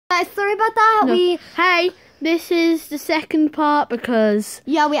Sorry about that. No. Hey, this is the second part because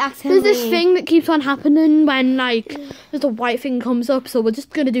we accidentally... there's this thing that keeps on happening when like there's a white thing comes up, so we're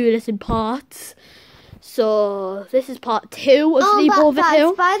just gonna do this in parts. So this is part 2 of Sleepover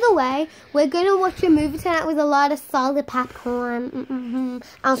 2. By the way, we're gonna watch a movie tonight with a lot of salted popcorn.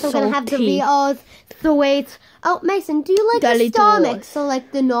 Also gonna have Doritos, sweet. Oh, Mason, do you like the star mix or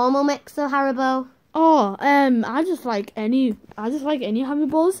like the normal mix of Haribo? Oh, I just like any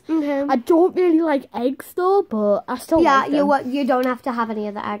Haribos. Okay. I don't really like eggs though, but I still like them. You don't have to have any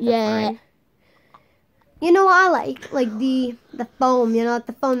of the eggs. Yeah. Fine. You know what I like? Like the foam, you know, like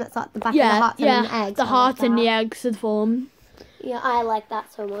the foam that's at the back of the hearts and the eggs. The heart and the eggs and foam. Yeah, I like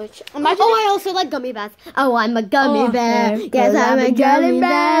that so much. I also like gummy bears. Oh, I'm a gummy bear. Yes, I'm a gummy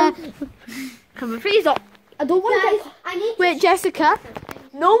bear. Come on, please stop. I don't want to get... Wait, Jessica.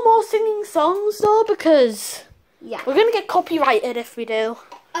 No more singing songs though, because we're going to get copyrighted if we do.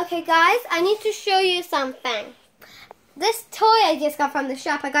 Okay, guys, I need to show you something. This toy I just got from the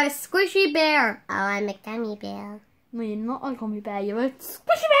shop, I got a squishy bear. Oh, I'm a gummy bear. No, you're not a gummy bear, you're a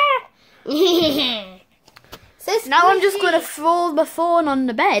squishy bear. So now I'm just going to throw my phone on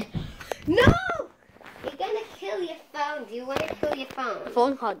the bed. No! You're going to kill your phone. Do you want to kill your phone? The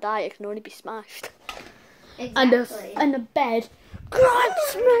phone can't die, it can only be smashed. Exactly. And the bed can't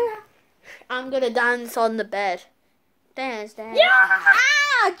smash. I'm going to dance on the bed. Dance. Yeah!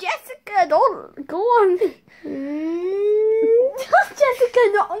 Ah, Jessica, don't go on. Jessica,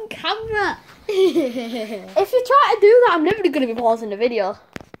 not on camera. If you try to do that, I'm never going to be pausing the video.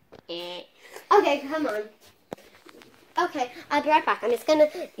 Okay, come on. Okay, I'll be right back. I'm just going to...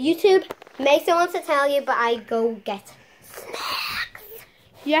 YouTube, Mason wants to tell you, but I go get snacks.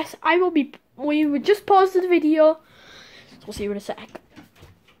 Yes, I will be... We would just pause the video. We'll see you in a sec.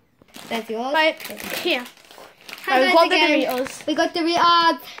 That's yours? Right, here. We got Doritos. We got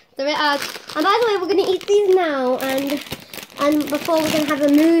Doritos. And by the way, we're going to eat these now. And before we're going to have a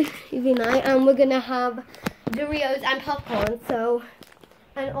movie night. And we're going to have Doritos and popcorn. So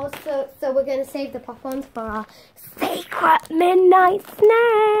we're going to save the popcorns for our secret midnight snack.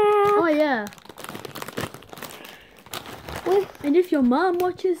 Oh, yeah. And if your mom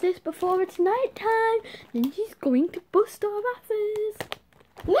watches this before it's night time, then she's going to bust our asses.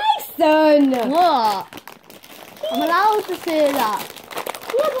 Mason! What? I'm allowed to say that.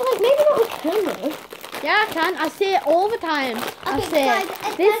 Yeah, but like maybe not on camera. Yeah, I can. I say it all the time. Okay, I say,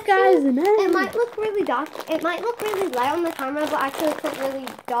 guys, this guy's an enemy. It might look really dark. It might look really light on the camera, but actually it's not really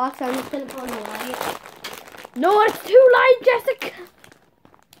dark, so I'm just going to put on the light. No, it's too light, Jessica.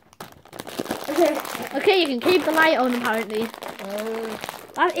 Okay, you can keep the light on, apparently.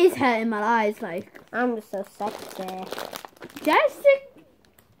 That is hurting my eyes, like. I'm just so sexy. Jessica.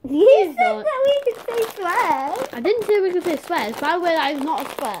 You said that we could say swears. I didn't say we could say swears. By the way, that is not a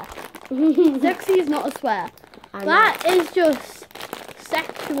swear. Sexy is not a swear. That is just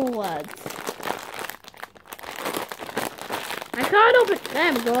sexual words. I can't open...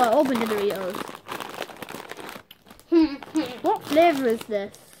 There we go, I opened the Doritos. What flavour is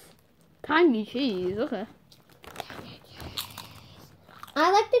this? Tangy cheese, okay.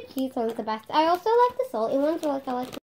 I like the cheese ones the best. I also like the salty ones, but I like